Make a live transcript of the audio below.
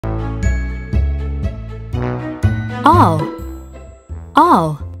all,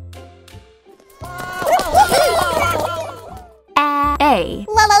 all. A,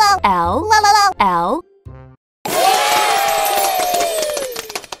 L, L.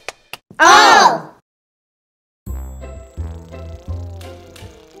 All.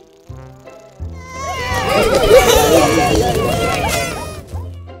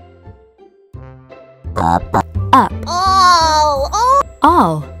 Up,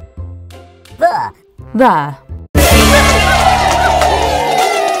 all. The.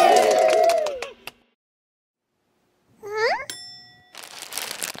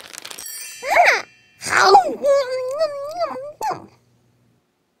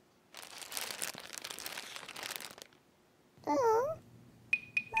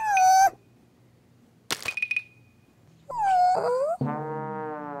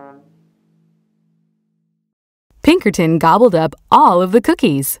 Pinkerton gobbled up all of the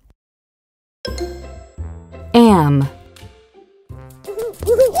cookies. Am.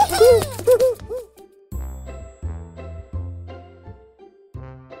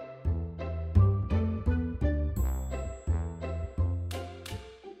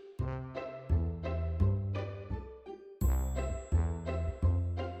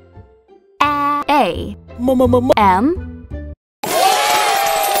 A. M. Am.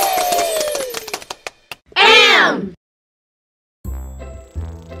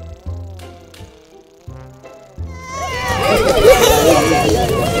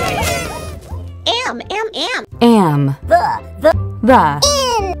 Am. The.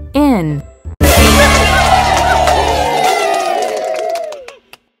 In.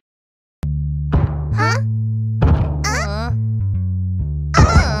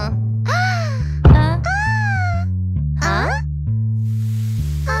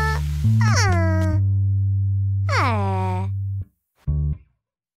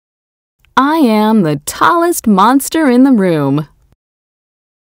 I am the tallest monster in the room.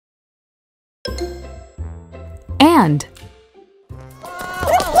 And.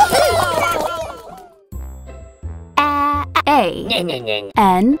 A.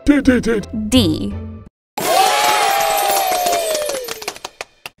 N. D.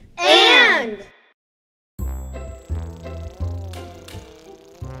 And.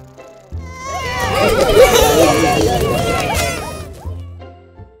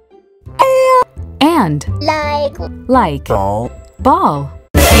 And. Like. Ball.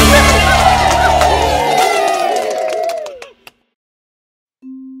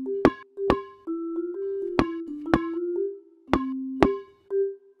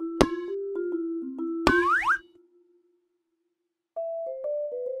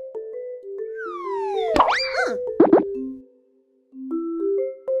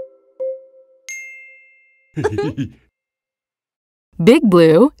 Big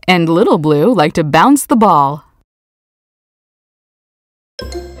Blue and Little Blue like to bounce the ball.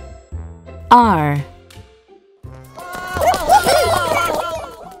 R.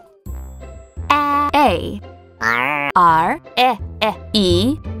 A. R.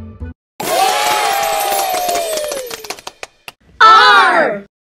 E. R.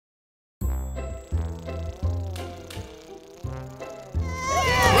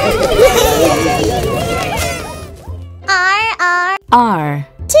 R.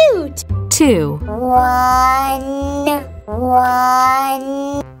 Two.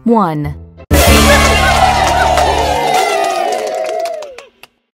 One.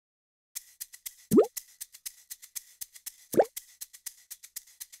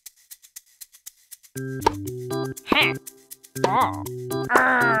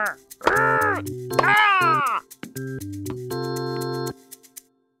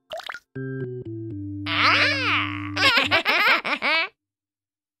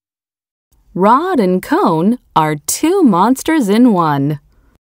 Rod and Cone are two monsters in one.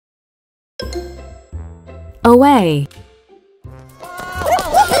 Away.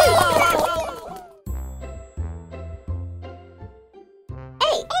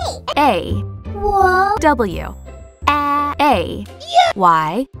 A. W. A.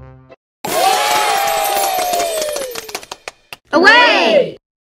 Y. Away.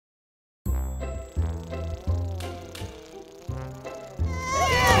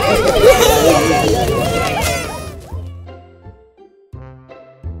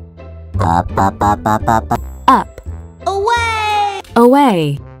 Up. Away.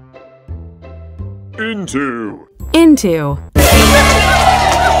 Away. Into. Into.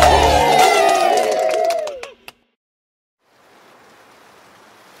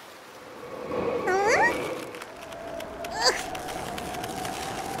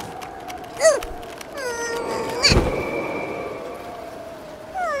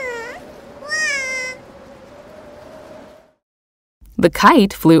 The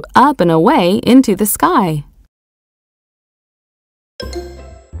kite flew up and away into the sky.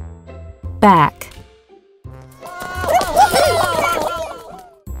 Back.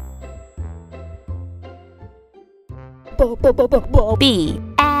 B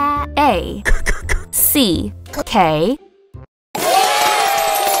A C K.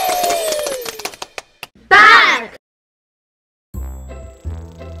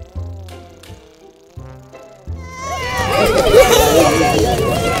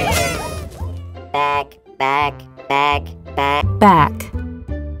 Back. Back.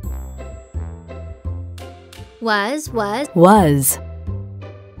 Was. Was.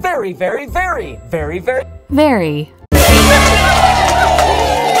 Very. Very.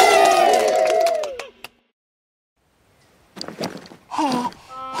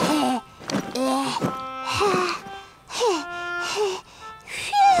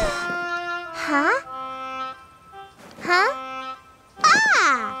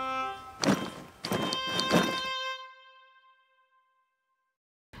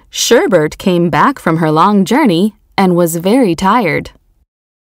 Sherbert came back from her long journey and was very tired.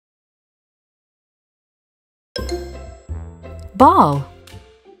 Ball.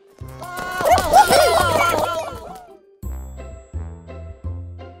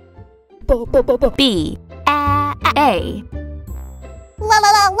 B A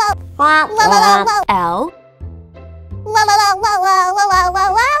L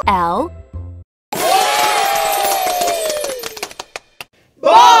L.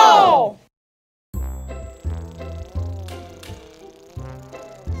 Ball!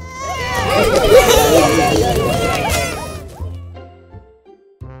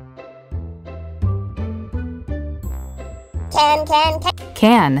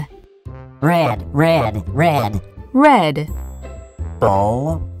 Can. Red. Red.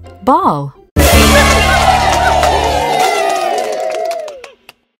 Ball. Ball.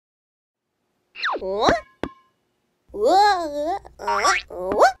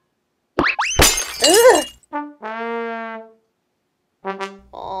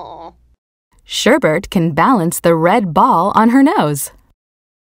 Sherbert can balance the red ball on her nose.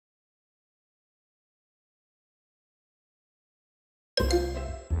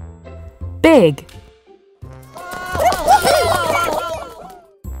 Big.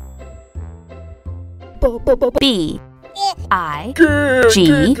 B I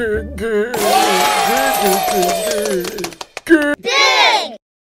G. Big.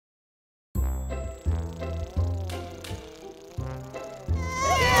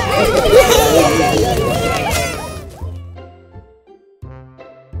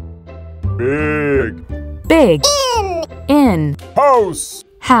 Big. Big. In. House.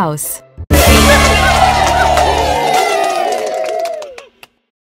 House.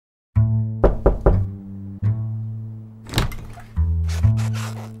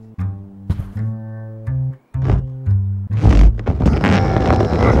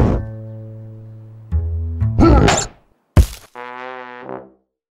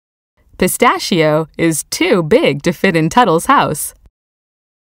 Pistachio is too big to fit in Tuttle's house.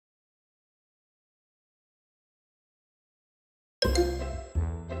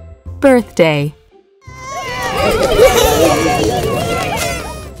 Birthday.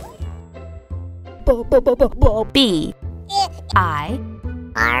 B I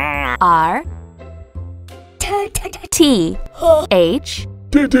R T H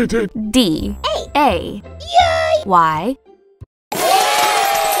D A Y.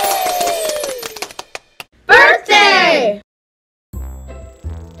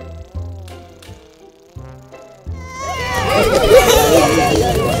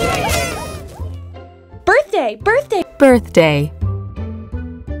 Birthday. Birthday.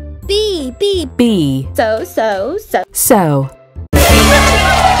 B. B. So.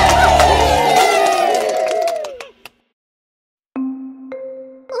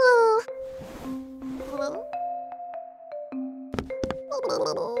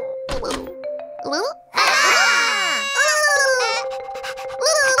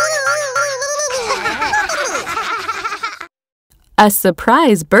 A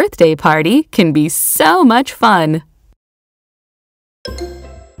surprise birthday party can be so much fun.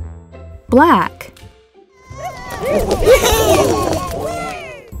 Black.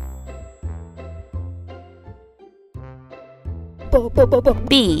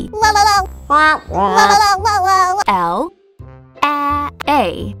 B L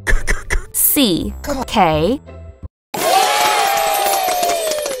A C K.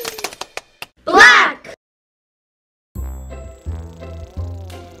 Black.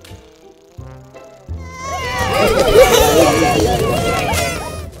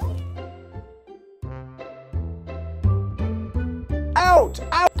 Out.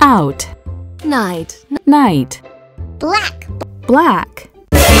 Out. Out. Night. Night. Black. Black.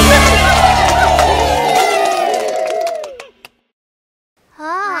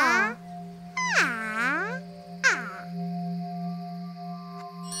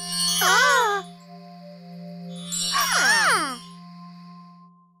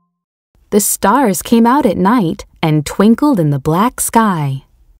 The stars came out at night and twinkled in the black sky.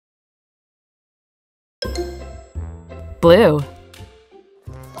 Blue.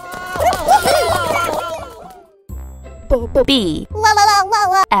 B.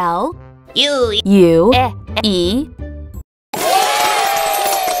 L. U. E.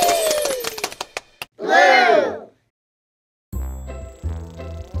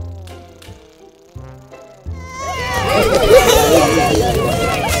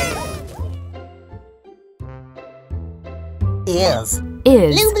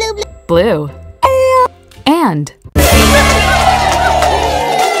 Is. Blue. And.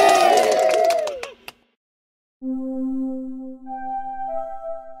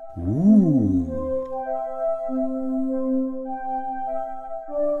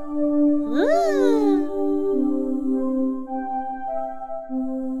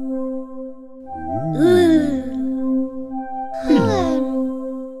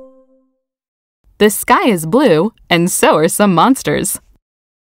 The sky is blue, and so are some monsters.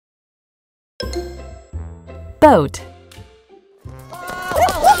 Boat.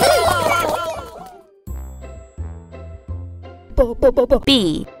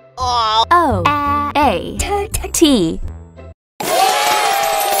 B. O. A. T.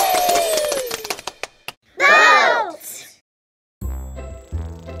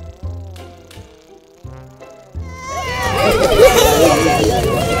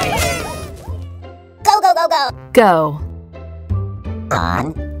 Go.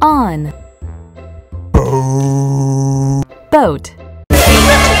 On. Boat.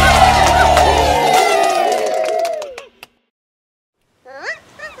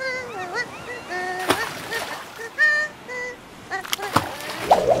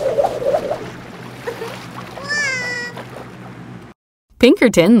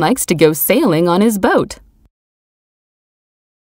 Pinkerton likes to go sailing on his boat.